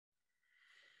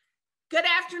Good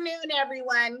afternoon,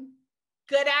 everyone.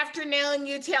 Good afternoon,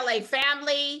 UTLA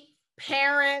family,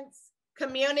 parents,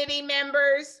 community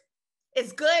members.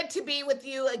 It's good to be with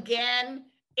you again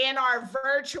in our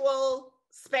virtual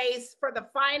space for the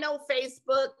final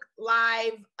Facebook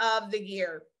Live of the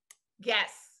year.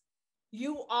 Yes,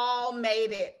 you all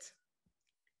made it.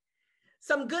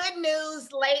 Some good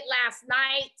news late last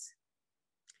night.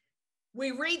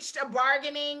 We reached a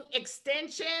bargaining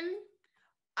extension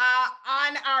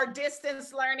on our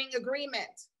distance learning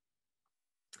agreement.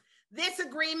 This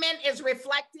agreement is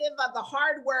reflective of the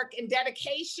hard work and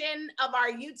dedication of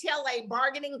our UTLA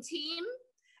bargaining team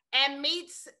and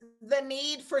meets the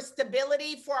need for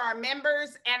stability for our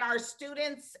members and our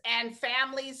students and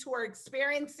families who are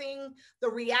experiencing the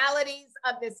realities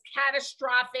of this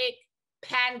catastrophic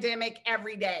pandemic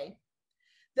every day.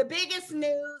 The biggest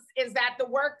news is that the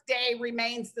workday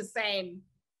remains the same.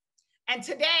 And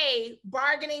today,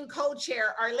 bargaining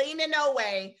co-chair Arlene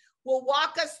Inouye will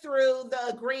walk us through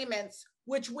the agreements,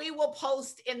 which we will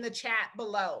post in the chat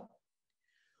below.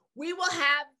 We will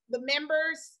have the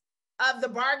members of the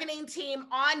bargaining team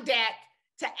on deck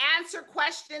to answer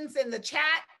questions in the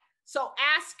chat, so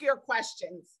ask your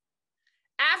questions.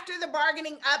 After the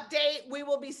bargaining update, we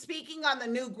will be speaking on the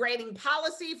new grading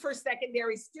policy for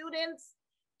secondary students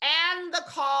and the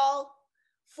call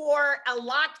for a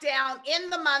lockdown in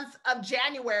the month of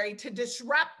January to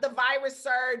disrupt the virus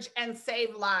surge and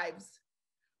save lives.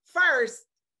 First,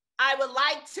 I would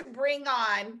like to bring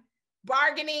on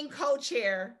bargaining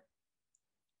co-chair,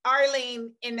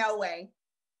 Arlene Inouye.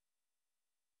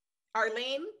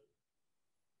 Arlene?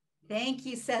 Thank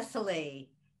you,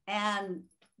 Cecily, and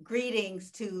greetings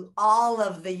to all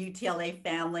of the UTLA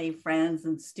family, friends,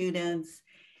 and students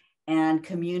and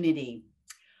community.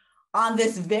 On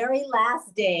this very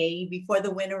last day before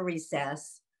the winter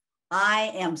recess,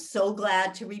 I am so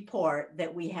glad to report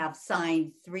that we have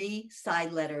signed 3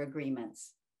 side letter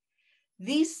agreements.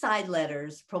 These side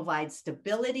letters provide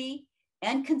stability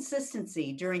and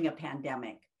consistency during a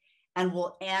pandemic and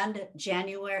will end June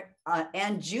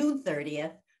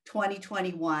 30th,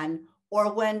 2021,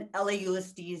 or when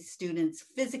LAUSD students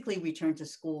physically return to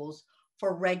schools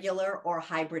for regular or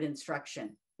hybrid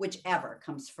instruction, whichever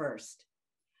comes first.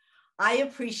 I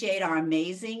appreciate our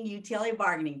amazing UTLA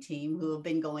bargaining team who have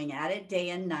been going at it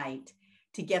day and night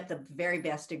to get the very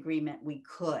best agreement we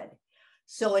could.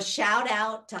 So a shout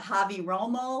out to Javi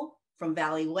Romo from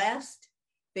Valley West,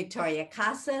 Victoria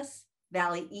Casas,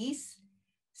 Valley East,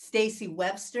 Stacy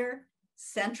Webster,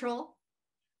 Central,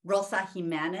 Rosa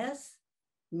Jimenez,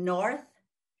 North,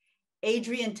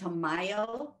 Adrian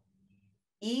Tamayo,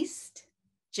 East,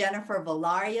 Jennifer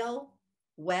Valario,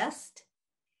 West,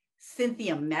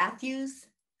 Cynthia Matthews,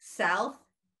 South,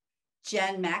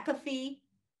 Jen McAfee,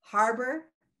 Harbor,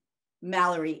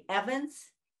 Mallory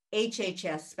Evans,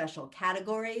 HHS Special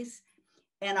Categories,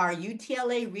 and our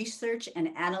UTLA Research and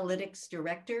Analytics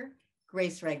Director,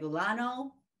 Grace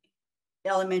Regulano,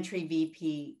 Elementary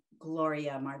VP,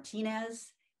 Gloria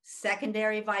Martinez,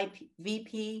 Secondary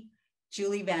VP,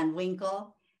 Julie Van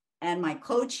Winkle, and my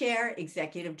co-chair,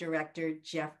 Executive Director,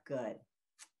 Jeff Good.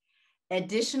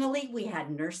 Additionally, we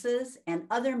had nurses and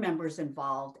other members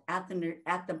involved at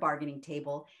the bargaining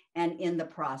table and in the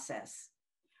process.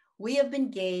 We have been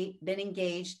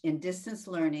engaged in distance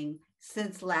learning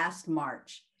since last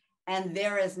March, and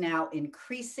there is now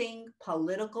increasing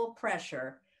political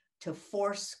pressure to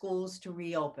force schools to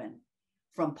reopen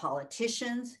from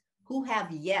politicians who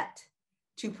have yet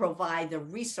to provide the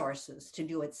resources to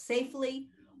do it safely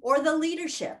or the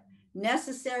leadership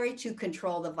necessary to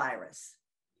control the virus.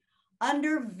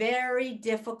 Under very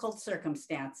difficult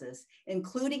circumstances,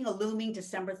 including a looming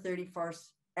December 31st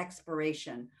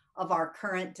expiration of our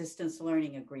current distance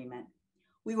learning agreement,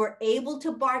 we were able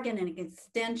to bargain an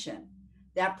extension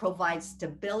that provides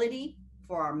stability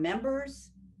for our members,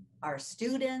 our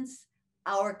students,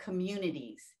 our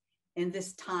communities in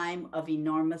this time of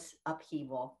enormous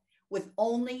upheaval with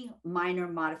only minor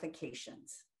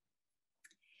modifications.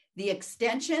 The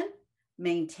extension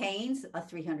maintains a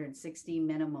 360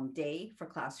 minimum day for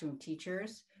classroom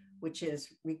teachers, which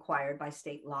is required by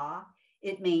state law.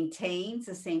 It maintains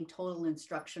the same total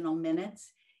instructional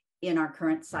minutes in our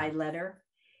current side letter.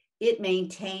 It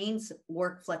maintains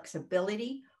work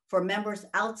flexibility for members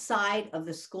outside of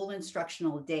the school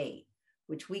instructional day,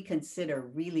 which we consider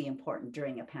really important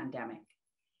during a pandemic.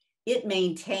 It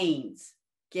maintains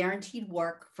guaranteed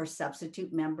work for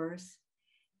substitute members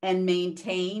and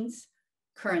maintains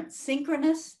current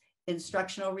synchronous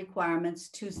instructional requirements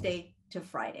Tuesday to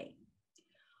Friday.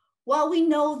 While we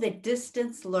know that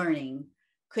distance learning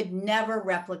could never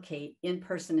replicate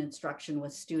in-person instruction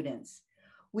with students,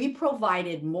 we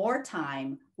provided more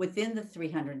time within the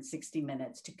 360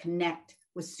 minutes to connect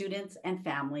with students and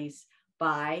families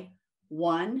by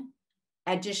 1,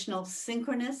 additional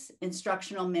synchronous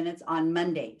instructional minutes on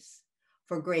Mondays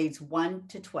for grades 1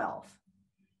 to 12.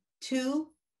 2,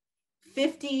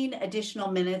 15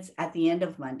 additional minutes at the end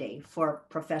of Monday for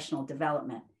professional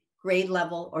development, grade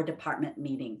level or department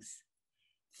meetings.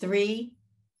 3,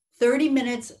 30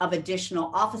 minutes of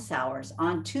additional office hours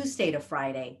on Tuesday to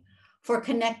Friday for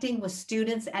connecting with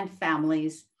students and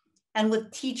families and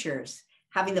with teachers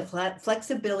having the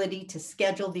flexibility to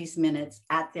schedule these minutes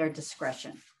at their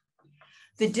discretion.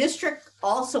 The district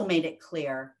also made it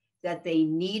clear that they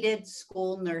needed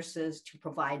school nurses to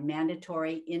provide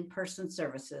mandatory in-person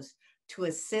services to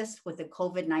assist with the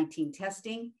COVID-19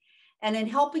 testing and in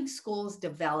helping schools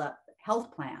develop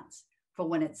health plans for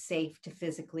when it's safe to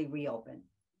physically reopen.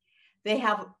 They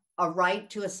have a right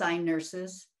to assign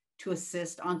nurses to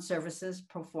assist on services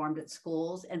performed at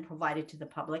schools and provided to the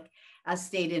public, as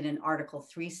stated in Article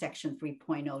 3, Section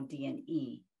 3.0 D and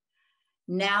E.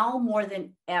 Now more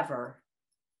than ever,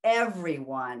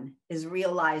 everyone is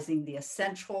realizing the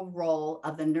essential role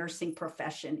of the nursing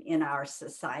profession in our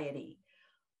society,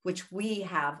 which we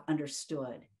have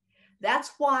understood.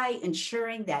 That's why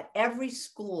ensuring that every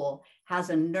school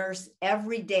has a nurse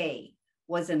every day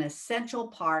was an essential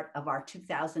part of our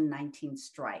 2019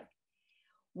 strike.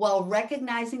 While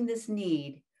recognizing this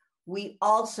need, we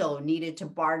also needed to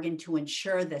bargain to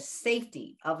ensure the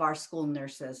safety of our school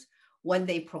nurses when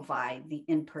they provide the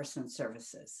in-person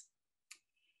services.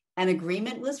 An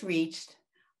agreement was reached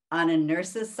on a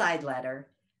nurse's side letter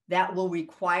that will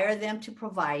require them to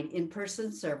provide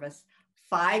in-person service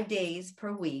 5 days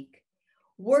per week,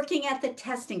 working at the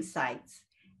testing sites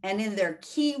and in their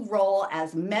key role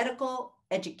as medical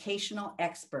educational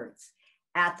experts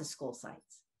at the school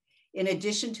sites. In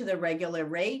addition to the regular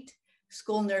rate,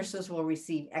 school nurses will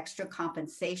receive extra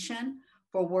compensation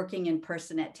for working in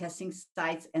person at testing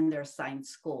sites and their assigned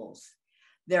schools.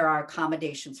 There are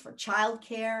accommodations for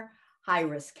childcare,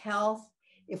 high-risk health,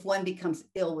 if one becomes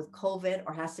ill with COVID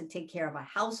or has to take care of a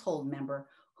household member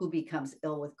who becomes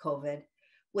ill with COVID,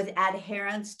 with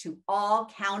adherence to all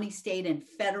county, state, and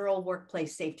federal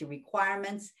workplace safety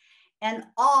requirements and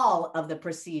all of the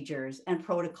procedures and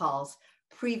protocols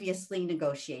previously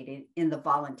negotiated in the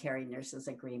Voluntary Nurses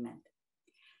Agreement.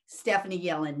 Stephanie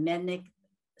Yellen-Mednick,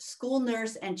 school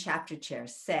nurse and chapter chair,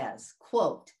 says,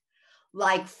 quote,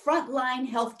 like frontline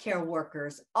healthcare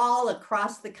workers all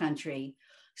across the country,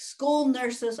 school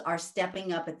nurses are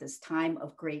stepping up at this time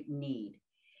of great need.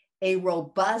 A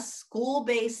robust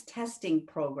school-based testing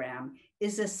program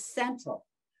is essential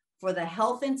for the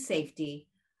health and safety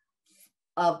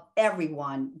of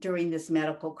everyone during this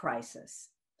medical crisis.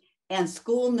 And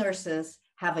school nurses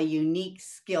have a unique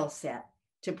skill set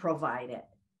to provide it,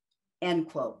 end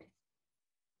quote.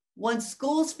 Once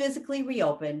schools physically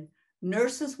reopen,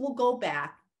 nurses will go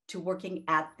back to working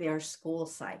at their school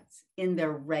sites in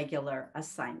their regular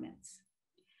assignments.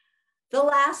 The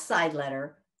last side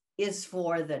letter is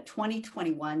for the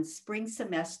 2021 spring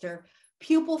semester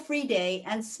Pupil-Free Day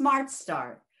and Smart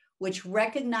Start, which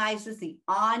recognizes the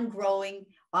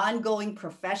ongoing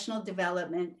professional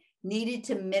development needed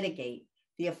to mitigate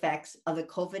the effects of the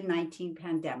COVID-19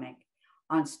 pandemic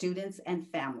on students and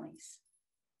families.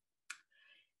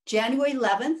 January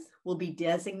 11th will be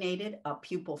designated a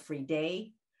Pupil-Free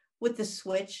Day with the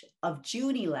switch of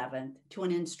June 11th to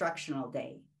an instructional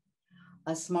day.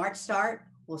 A Smart Start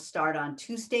will start on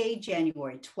Tuesday,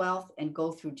 January 12th and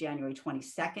go through January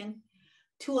 22nd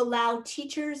to allow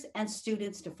teachers and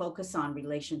students to focus on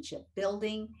relationship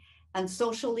building and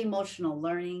social emotional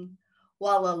learning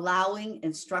while allowing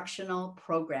instructional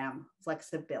program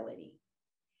flexibility.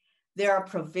 There are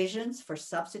provisions for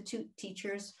substitute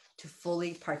teachers to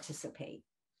fully participate.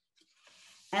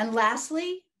 And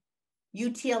lastly,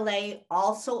 UTLA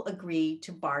also agreed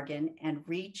to bargain and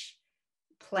reach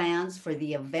plans for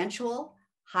the eventual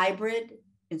hybrid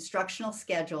instructional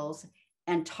schedules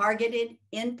and targeted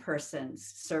in-person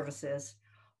services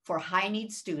for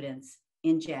high-need students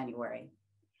in January.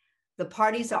 The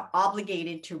parties are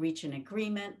obligated to reach an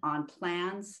agreement on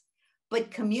plans,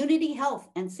 but community health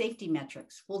and safety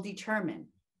metrics will determine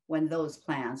when those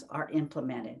plans are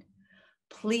implemented.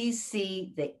 Please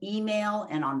see the email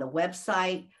and on the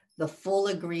website, the full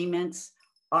agreements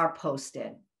are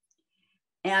posted.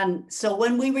 And so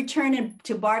when we return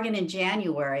to bargain in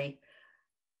January,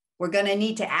 we're going to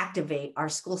need to activate our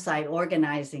school site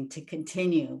organizing to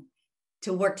continue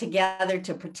to work together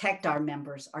to protect our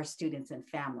members, our students and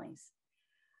families.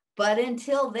 But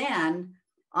until then,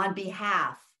 on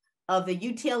behalf of the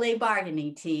UTLA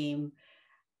bargaining team,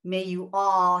 May you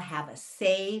all have a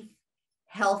safe,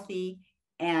 healthy,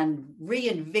 and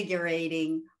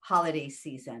reinvigorating holiday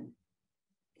season.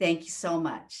 Thank you so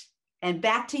much. And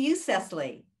back to you,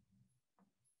 Cecily.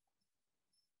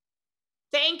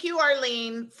 Thank you,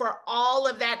 Arlene, for all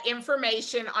of that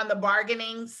information on the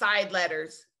bargaining side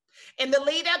letters. In the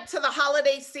lead up to the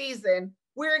holiday season,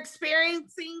 we're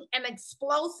experiencing an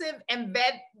explosive and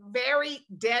very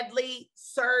deadly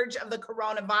surge of the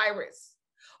coronavirus.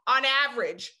 On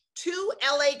average, 2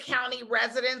 LA County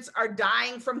residents are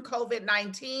dying from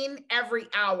COVID-19 every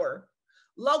hour.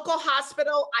 Local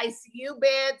hospital ICU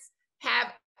beds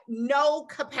have no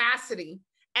capacity,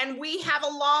 and we have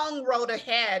a long road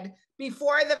ahead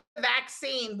before the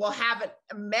vaccine will have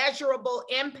a measurable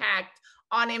impact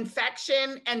on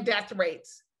infection and death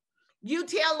rates.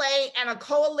 UTLA and a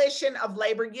coalition of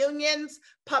labor unions,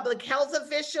 public health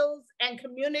officials, and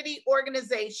community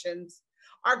organizations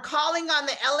are calling on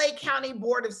the LA County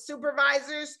Board of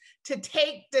Supervisors to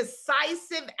take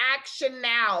decisive action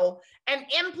now and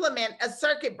implement a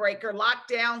circuit breaker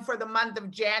lockdown for the month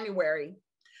of January.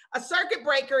 A circuit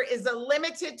breaker is a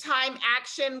limited time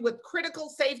action with critical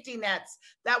safety nets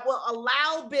that will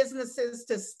allow businesses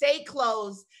to stay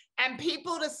closed and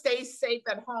people to stay safe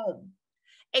at home.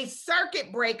 A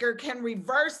circuit breaker can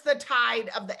reverse the tide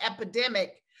of the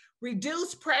epidemic,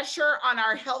 reduce pressure on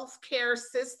our healthcare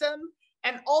system,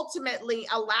 and ultimately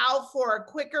allow for a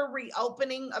quicker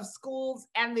reopening of schools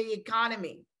and the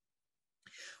economy.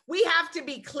 We have to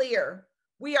be clear,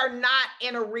 we are not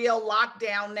in a real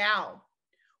lockdown now.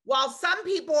 While some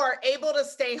people are able to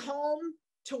stay home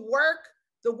to work,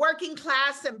 the working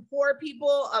class and poor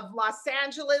people of Los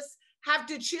Angeles have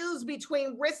to choose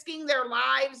between risking their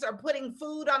lives or putting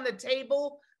food on the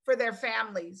table for their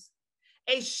families.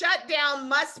 A shutdown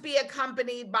must be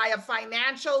accompanied by a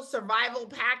financial survival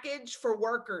package for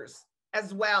workers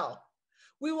as well.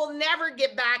 We will never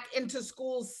get back into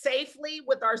schools safely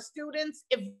with our students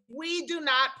if we do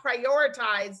not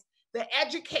prioritize the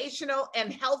educational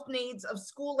and health needs of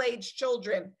school-age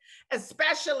children,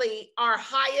 especially our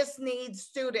highest needs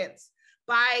students,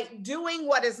 by doing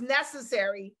what is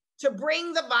necessary to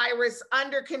bring the virus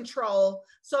under control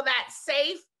so that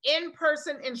safe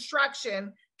in-person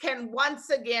instruction can once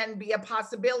again be a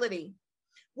possibility.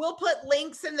 We'll put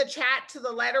links in the chat to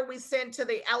the letter we sent to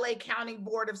the LA County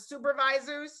Board of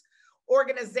Supervisors.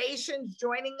 Organizations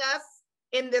joining us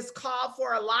in this call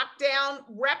for a lockdown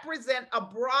represent a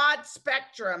broad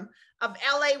spectrum of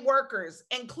LA workers,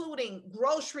 including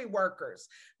grocery workers,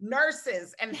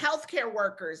 nurses and healthcare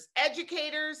workers,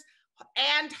 educators,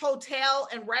 and hotel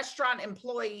and restaurant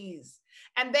employees.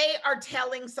 And they are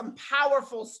telling some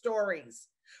powerful stories.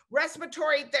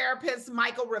 Respiratory therapist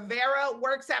Michael Rivera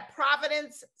works at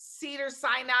Providence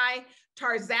Cedars-Sinai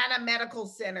Tarzana Medical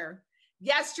Center.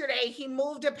 Yesterday, he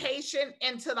moved a patient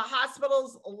into the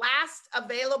hospital's last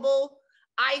available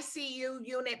ICU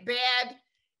unit bed.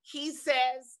 He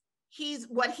says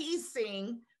what he's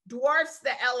seeing dwarfs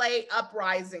the LA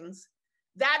uprisings.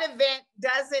 That event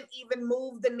doesn't even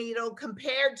move the needle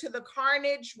compared to the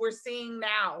carnage we're seeing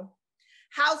now.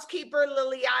 Housekeeper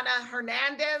Liliana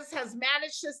Hernandez has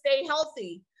managed to stay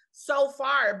healthy so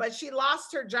far, but she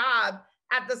lost her job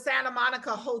at the Santa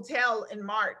Monica Hotel in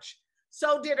March.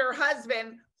 So did her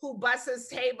husband, who busses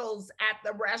tables at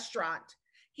the restaurant.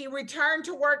 He returned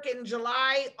to work in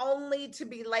July only to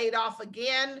be laid off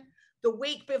again the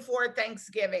week before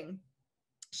Thanksgiving.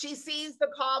 She sees the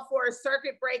call for a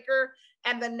circuit breaker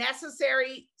and the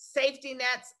necessary safety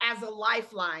nets as a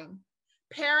lifeline.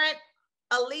 Parent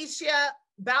Alicia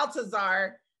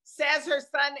Baltazar says her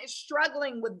son is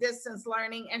struggling with distance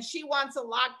learning and she wants a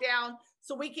lockdown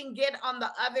so we can get on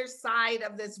the other side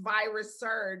of this virus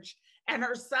surge and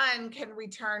her son can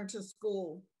return to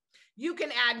school. You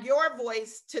can add your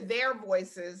voice to their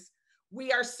voices.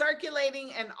 We are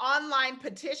circulating an online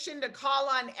petition to call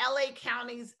on LA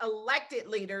County's elected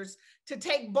leaders to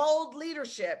take bold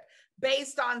leadership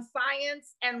based on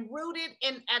science and rooted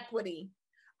in equity.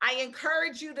 I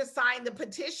encourage you to sign the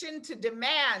petition to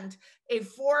demand a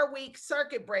 4-week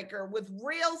circuit breaker with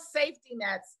real safety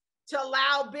nets to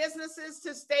allow businesses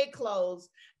to stay closed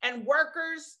and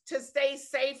workers to stay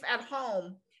safe at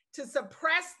home, to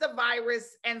suppress the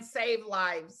virus and save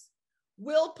lives.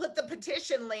 We'll put the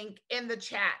petition link in the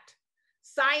chat.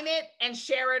 Sign it and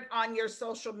share it on your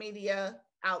social media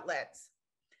outlets.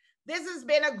 This has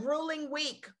been a grueling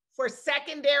week for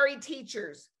secondary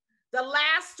teachers. The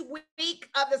last week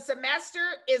of the semester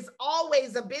is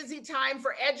always a busy time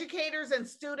for educators and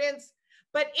students,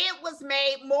 but it was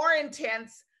made more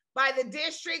intense by the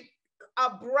district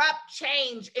abrupt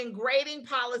change in grading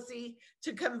policy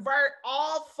to convert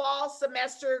all fall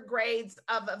semester grades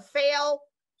of a fail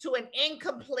to an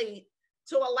incomplete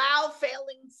to allow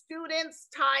failing students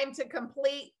time to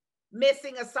complete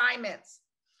missing assignments.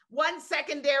 One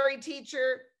secondary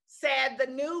teacher said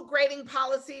the new grading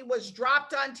policy was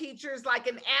dropped on teachers like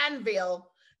an anvil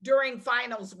during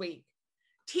finals week.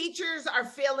 Teachers are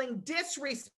feeling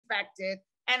disrespected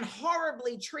and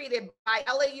horribly treated by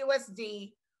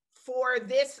LAUSD for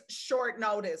this short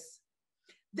notice.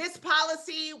 This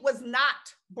policy was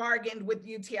not bargained with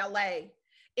UTLA.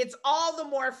 It's all the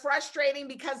more frustrating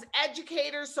because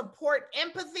educators support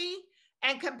empathy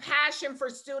and compassion for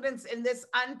students in this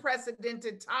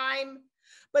unprecedented time.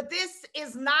 But this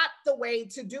is not the way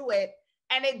to do it,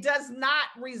 and it does not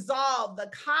resolve the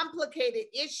complicated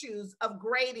issues of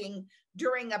grading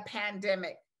during a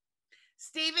pandemic.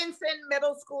 Stevenson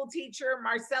Middle School teacher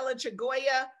Marcella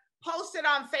Chagoya posted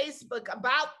on Facebook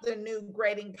about the new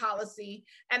grading policy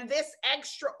and this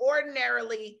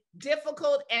extraordinarily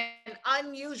difficult and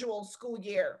unusual school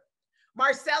year.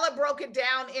 Marcella broke it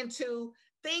down into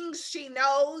things she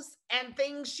knows and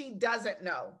things she doesn't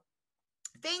know.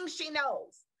 Things she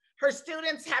knows. Her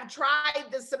students have tried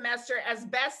this semester as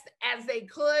best as they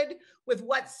could with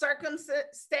what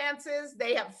circumstances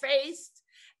they have faced.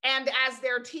 And as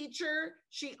their teacher,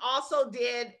 she also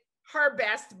did her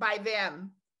best by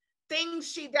them.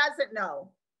 Things she doesn't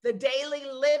know, the daily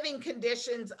living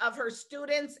conditions of her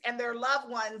students and their loved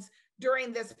ones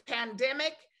during this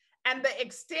pandemic, and the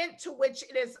extent to which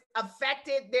it has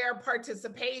affected their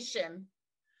participation.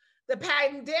 The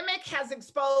pandemic has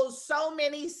exposed so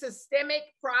many systemic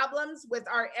problems with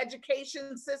our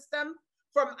education system,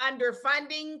 from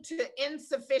underfunding to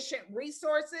insufficient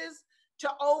resources to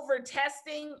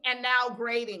over-testing and now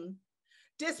grading.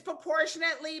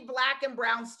 Disproportionately Black and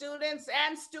Brown students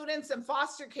and students in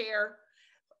foster care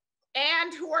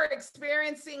and who are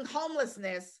experiencing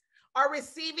homelessness are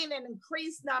receiving an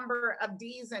increased number of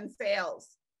D's and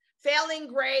fails. Failing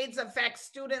grades affect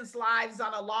students' lives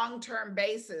on a long-term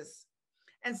basis.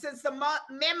 And since the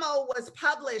memo was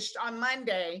published on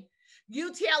Monday,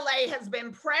 UTLA has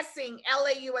been pressing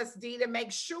LAUSD to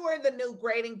make sure the new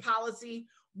grading policy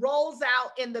rolls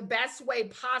out in the best way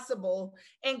possible,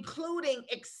 including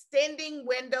extending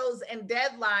windows and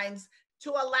deadlines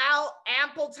to allow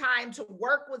ample time to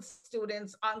work with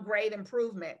students on grade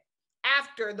improvement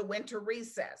after the winter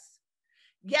recess.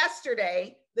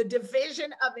 Yesterday, the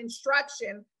Division of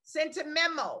Instruction sent a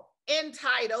memo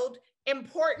entitled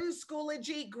Important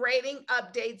Schoology Grading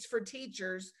Updates for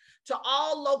Teachers to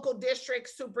all local district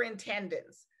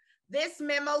superintendents. This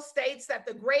memo states that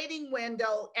the grading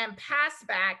window and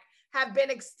passback have been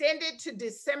extended to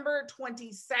December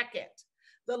 22nd.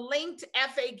 The linked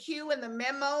FAQ in the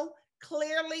memo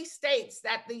clearly states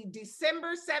that the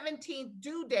December 17th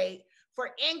due date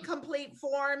for incomplete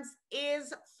forms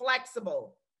is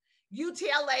flexible.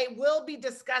 UTLA will be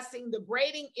discussing the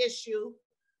grading issue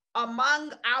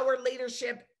among our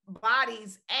leadership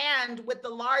bodies and with the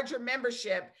larger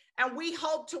membership, and we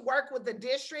hope to work with the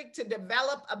district to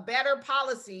develop a better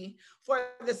policy for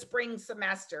the spring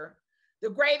semester. The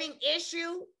grading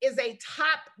issue is a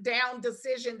top-down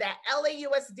decision that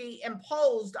LAUSD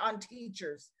imposed on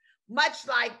teachers, much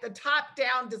like the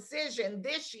top-down decision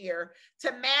this year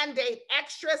to mandate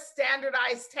extra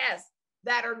standardized tests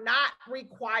that are not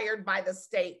required by the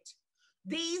state.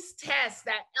 These tests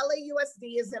that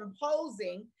LAUSD is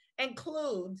imposing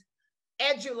include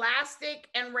Edulastic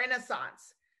and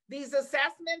Renaissance. These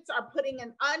assessments are putting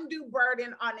an undue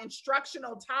burden on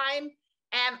instructional time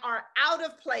and are out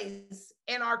of place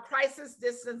in our crisis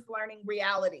distance learning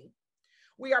reality.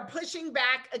 We are pushing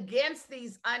back against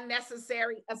these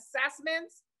unnecessary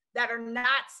assessments that are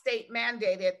not state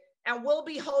mandated, and we'll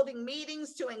be holding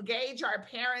meetings to engage our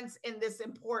parents in this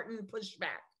important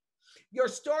pushback. Your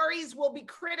stories will be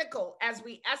critical as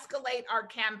we escalate our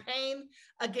campaign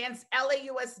against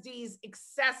LAUSD's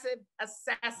excessive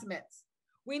assessments.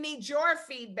 We need your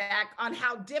feedback on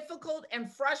how difficult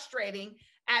and frustrating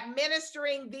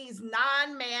administering these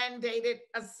non-mandated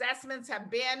assessments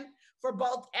have been for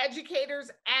both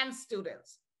educators and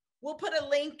students. We'll put a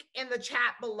link in the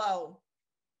chat below.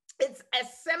 It's a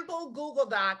simple Google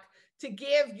Doc to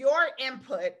give your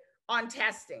input on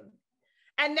testing.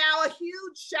 And now a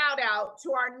huge shout out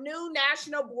to our new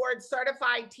National Board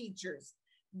certified teachers.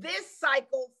 This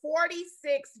cycle,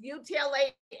 46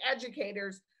 UTLA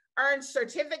educators earned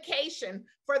certification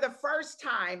for the first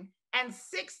time and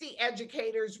 60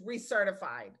 educators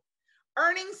recertified.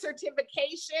 Earning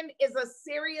certification is a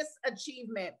serious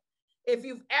achievement. If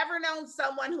you've ever known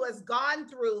someone who has gone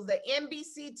through the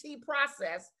MBCT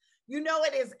process, You know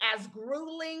it is as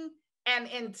grueling and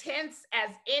intense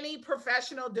as any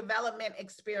professional development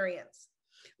experience.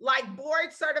 Like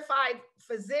board certified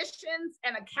physicians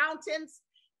and accountants,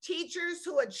 teachers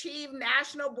who achieve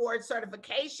national board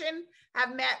certification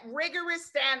have met rigorous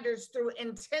standards through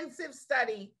intensive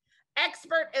study,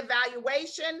 expert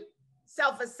evaluation,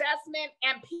 self-assessment,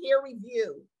 and peer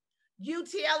review.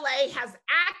 UTLA has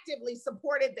actively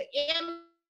supported the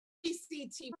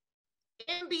MBCT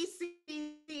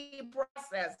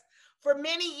process for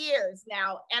many years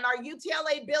now, and our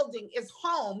UTLA building is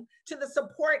home to the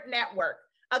support network,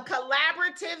 a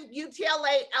collaborative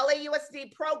UTLA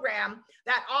LAUSD program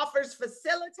that offers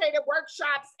facilitated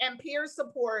workshops and peer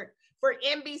support for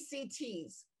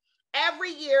MBCTs.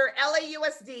 Every year,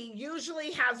 LAUSD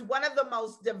usually has one of the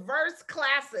most diverse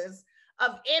classes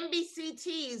of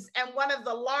MBCTs and one of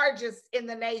the largest in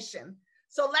the nation.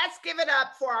 So let's give it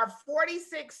up for our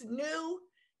 46 new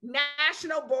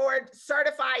National Board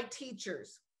certified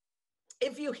teachers.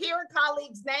 If you hear a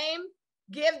colleague's name,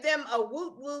 give them a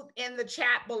woot woot in the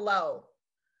chat below.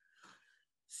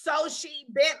 Soshi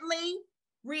Bentley,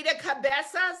 Rita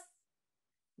Cabezas,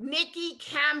 Nikki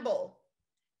Campbell,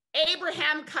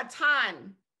 Abraham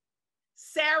Catan,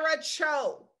 Sarah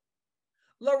Cho,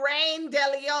 Lorraine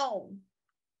De Leon,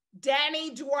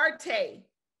 Danny Duarte,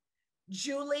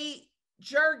 Julie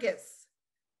Jurgis,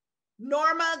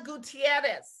 Norma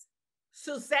Gutierrez,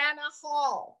 Susanna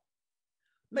Hall,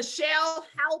 Michelle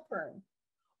Halpern,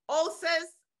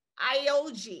 Osas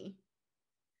Ioji,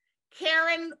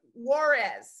 Karen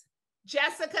Juarez,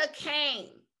 Jessica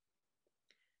Kane,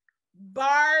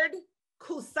 Bard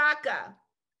Kusaka,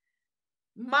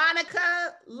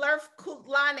 Monica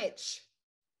Lerfkulanich,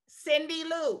 Cindy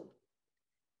Liu,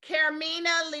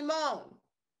 Carmina Limon,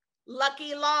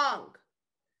 Lucky Long,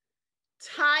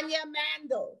 Tanya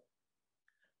Mandel,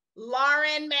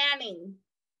 Lauren Manning,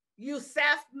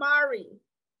 Youssef Mari,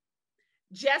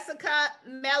 Jessica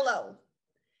Mello,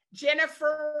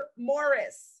 Jennifer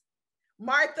Morris,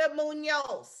 Martha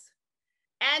Munoz,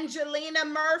 Angelina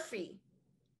Murphy,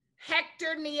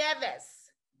 Hector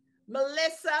Nieves,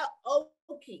 Melissa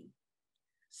Oki,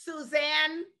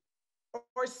 Susan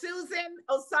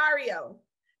Osario,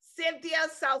 Cynthia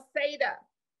Salceda,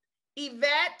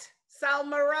 Yvette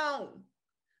Salmarone,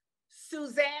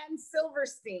 Suzanne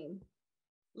Silverstein,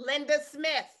 Linda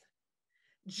Smith,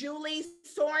 Julie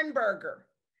Sornberger,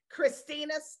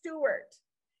 Christina Stewart,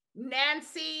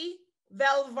 Nancy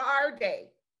Velvarde,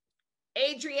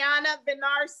 Adriana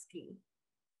Vinarski,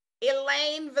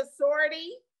 Elaine Visorti,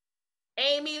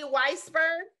 Amy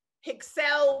Weisberg,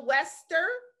 Hixel Wester,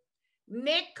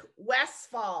 Nick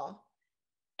Westfall,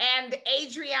 and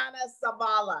Adriana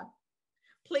Zavala.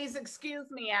 Please excuse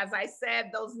me as I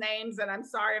said those names, and I'm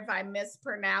sorry if I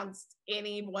mispronounced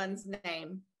anyone's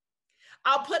name.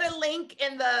 I'll put a link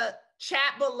in the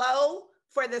chat below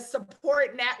for the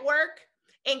support network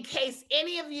in case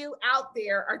any of you out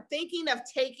there are thinking of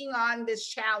taking on this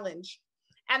challenge.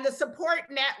 And the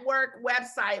support network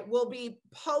website will be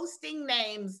posting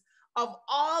names of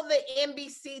all the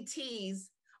MBCTs,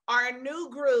 our new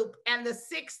group, and the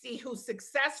 60 who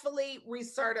successfully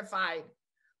recertified.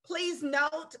 Please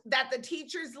note that the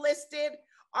teachers listed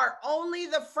are only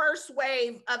the first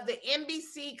wave of the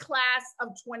MBC class of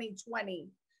 2020.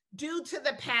 Due to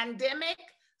the pandemic,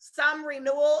 some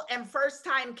renewal and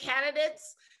first-time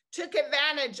candidates took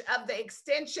advantage of the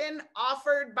extension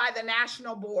offered by the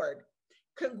National Board.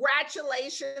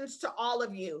 Congratulations to all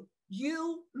of you.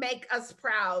 You make us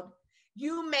proud.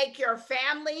 You make your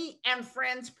family and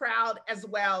friends proud as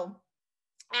well,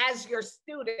 as your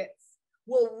students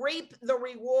will reap the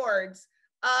rewards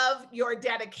of your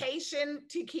dedication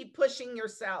to keep pushing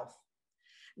yourself.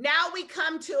 Now we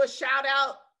come to a shout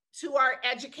out to our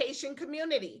education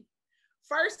community.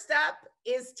 First up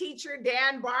is teacher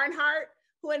Dan Barnhart,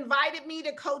 who invited me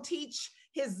to co-teach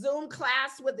his Zoom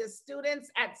class with his students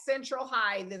at Central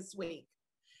High this week.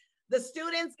 The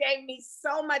students gave me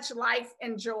so much life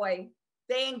and joy.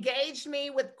 They engaged me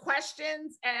with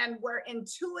questions and were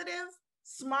intuitive,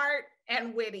 smart,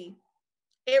 and witty.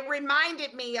 It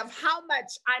reminded me of how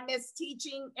much I miss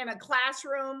teaching in a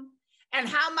classroom and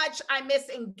how much I miss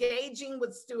engaging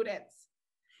with students.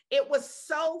 It was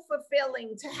so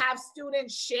fulfilling to have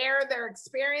students share their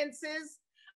experiences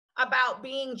about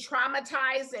being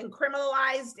traumatized and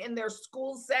criminalized in their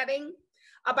school setting,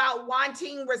 about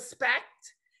wanting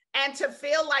respect, and to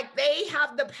feel like they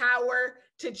have the power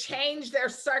to change their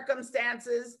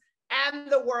circumstances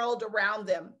and the world around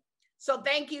them. So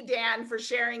thank you, Dan, for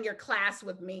sharing your class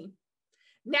with me.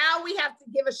 Now we have to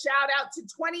give a shout out to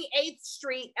 28th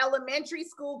Street Elementary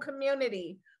School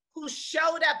community, who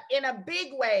showed up in a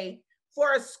big way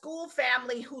for a school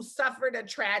family who suffered a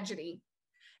tragedy.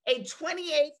 A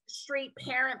 28th Street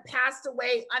parent passed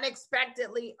away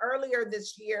unexpectedly earlier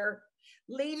this year,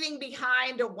 leaving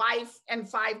behind a wife and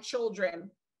 5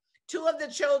 children. 2 of the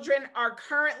children are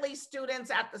currently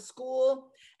students at the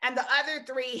school, and the other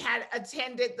 3 had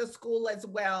attended the school as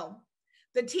well.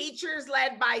 The teachers,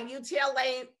 led by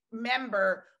UTLA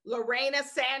member Lorena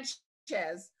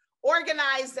Sanchez,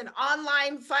 organized an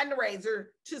online fundraiser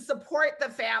to support the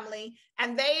family,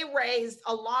 and they raised,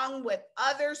 along with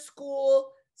other school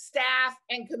staff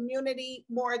and community,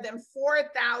 more than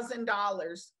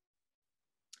 $4,000.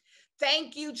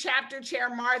 Thank you, Chapter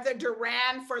Chair Martha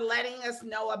Duran, for letting us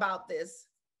know about this.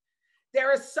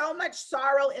 There is so much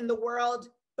sorrow in the world,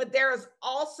 but there is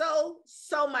also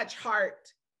so much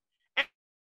heart.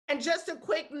 And just a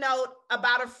quick note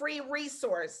about a free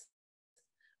resource.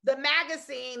 The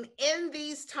magazine In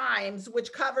These Times,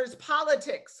 which covers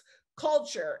politics,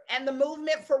 culture, and the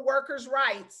movement for workers'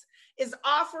 rights, is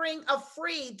offering a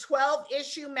free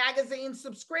 12-issue magazine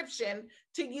subscription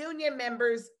to union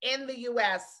members in the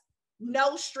US.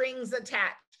 No strings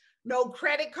attached, no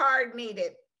credit card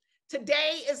needed.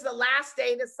 Today is the last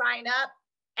day to sign up,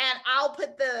 and I'll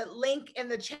put the link in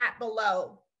the chat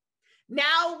below.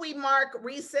 Now we mark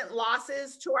recent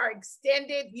losses to our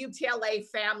extended UTLA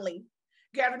family.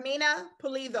 Guillermina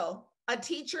Pulido, a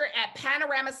teacher at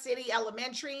Panorama City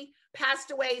Elementary,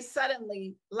 passed away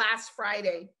suddenly last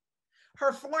Friday.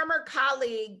 Her former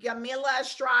colleague, Yamila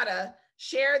Estrada,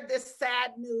 shared this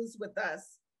sad news with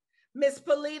us. Ms.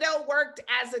 Pulido worked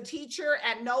as a teacher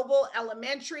at Noble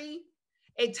Elementary,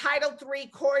 a Title III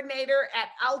coordinator at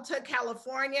Alta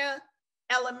California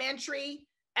Elementary,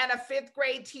 and a 5th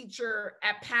grade teacher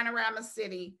at Panorama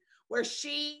City, where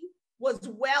she was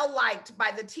well liked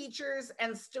by the teachers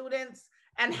and students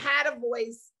and had a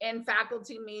voice in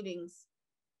faculty meetings.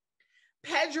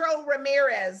 Pedro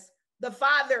Ramirez, the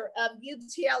father of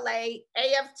UTLA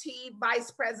AFT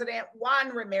Vice President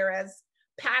Juan Ramirez,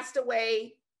 passed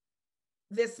away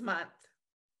this month.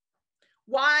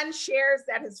 Juan shares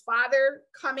that his father,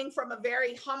 coming from a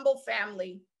very humble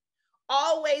family,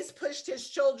 always pushed his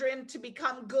children to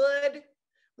become good,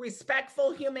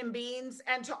 respectful human beings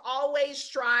and to always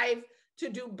strive to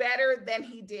do better than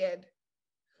he did.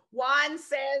 Juan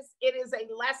says it is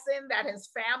a lesson that his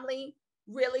family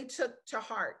really took to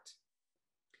heart.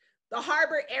 The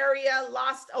Harbor area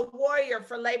lost a warrior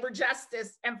for labor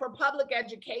justice and for public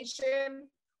education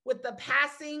with the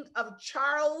passing of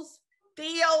Charles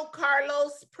Theo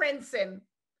Carlos Princeton.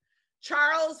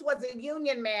 Charles was a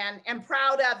union man and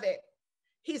proud of it.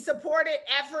 He supported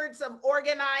efforts of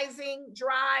organizing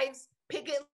drives,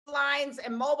 picket lines,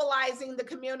 and mobilizing the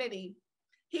community.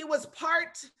 He was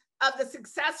part of the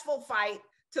successful fight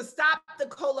to stop the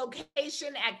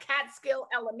co-location at Catskill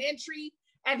Elementary,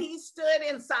 and he stood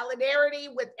in solidarity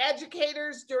with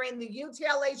educators during the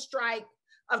UTLA strike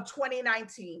of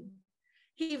 2019.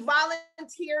 He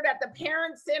volunteered at the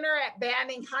Parent Center at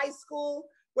Banning High School,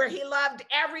 where he loved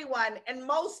everyone, and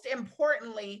most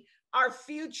importantly, our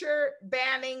future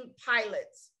Banning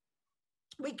pilots.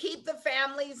 We keep the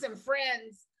families and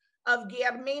friends of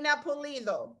Guillermina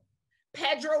Pulido,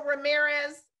 Pedro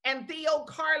Ramirez, and Theo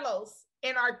Carlos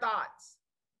in our thoughts.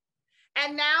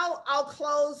 And now I'll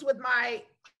close with my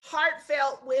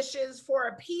heartfelt wishes for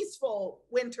a peaceful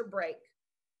winter break.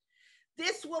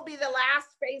 This will be the last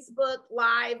Facebook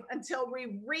Live until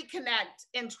we reconnect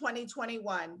in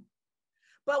 2021.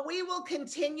 But we will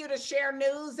continue to share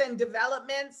news and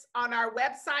developments on our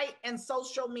website and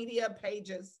social media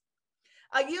pages.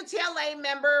 A UTLA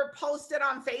member posted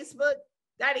on Facebook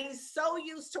that he's so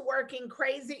used to working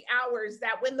crazy hours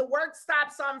that when the work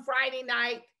stops on Friday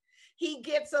night, he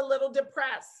gets a little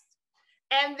depressed.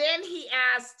 And then he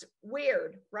asked,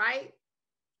 weird, right?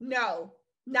 No,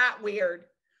 not weird.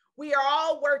 We are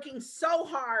all working so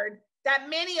hard that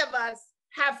many of us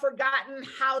have forgotten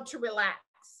how to relax.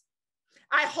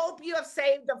 I hope you have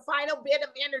saved a final bit of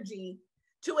energy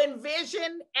to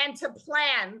envision and to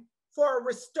plan for a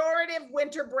restorative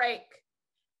winter break.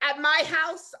 At my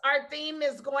house, our theme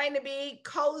is going to be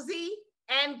cozy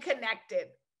and connected,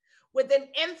 with an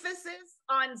emphasis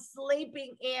on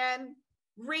sleeping in,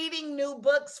 reading new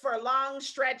books for long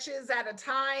stretches at a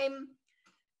time,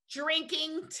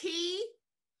 drinking tea,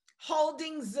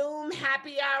 holding Zoom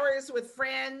happy hours with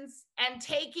friends, and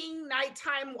taking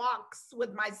nighttime walks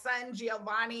with my son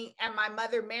Giovanni and my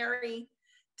mother Mary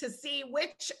to see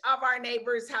which of our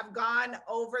neighbors have gone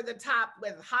over the top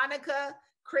with Hanukkah,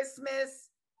 Christmas,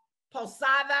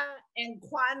 Posada, and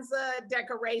Kwanzaa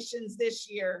decorations this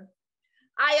year.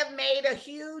 I have made a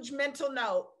huge mental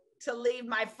note to leave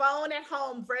my phone at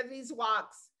home for these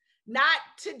walks, not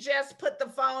to just put the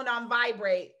phone on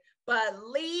vibrate, but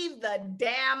leave the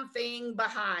damn thing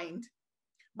behind.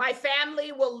 My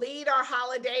family will lead our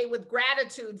holiday with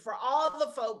gratitude for all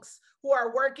the folks who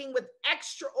are working with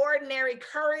extraordinary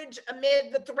courage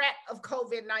amid the threat of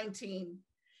COVID-19.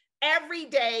 Every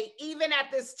day, even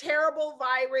at this terrible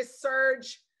virus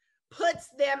surge, puts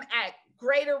them at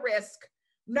greater risk.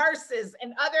 Nurses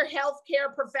and other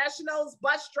healthcare professionals,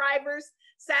 bus drivers,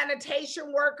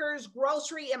 sanitation workers,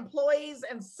 grocery employees,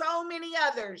 and so many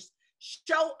others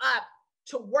show up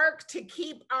to work to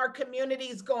keep our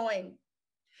communities going.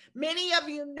 Many of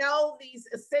you know these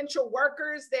essential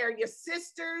workers. They're your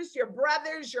sisters, your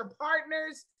brothers, your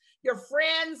partners, your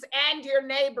friends, and your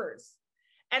neighbors.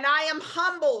 And I am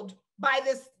humbled by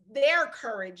their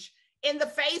courage in the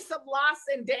face of loss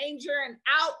and danger, and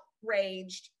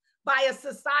outraged by a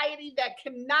society that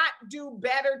cannot do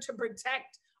better to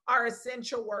protect our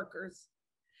essential workers.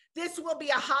 This will be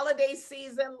a holiday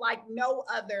season like no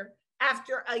other,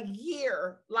 after a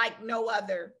year like no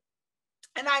other.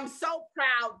 And I'm so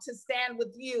proud to stand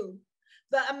with you,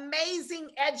 the amazing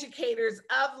educators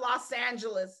of Los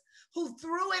Angeles, who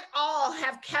through it all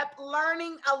have kept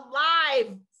learning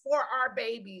alive for our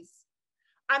babies.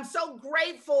 I'm so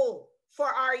grateful for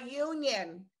our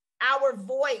union, our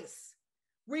voice.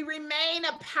 We remain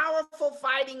a powerful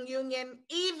fighting union,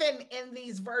 even in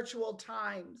these virtual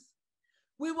times.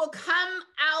 We will come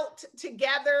out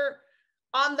together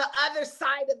on the other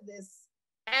side of this,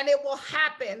 and it will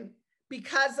happen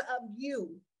because of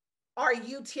you, our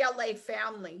UTLA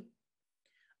family.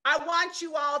 I want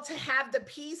you all to have the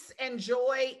peace and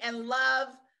joy and love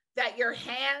that your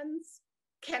hands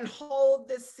can hold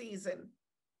this season.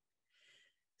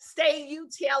 Stay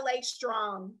UTLA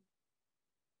strong.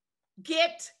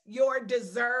 Get your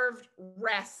deserved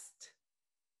rest,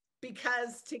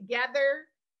 because together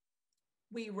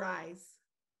we rise.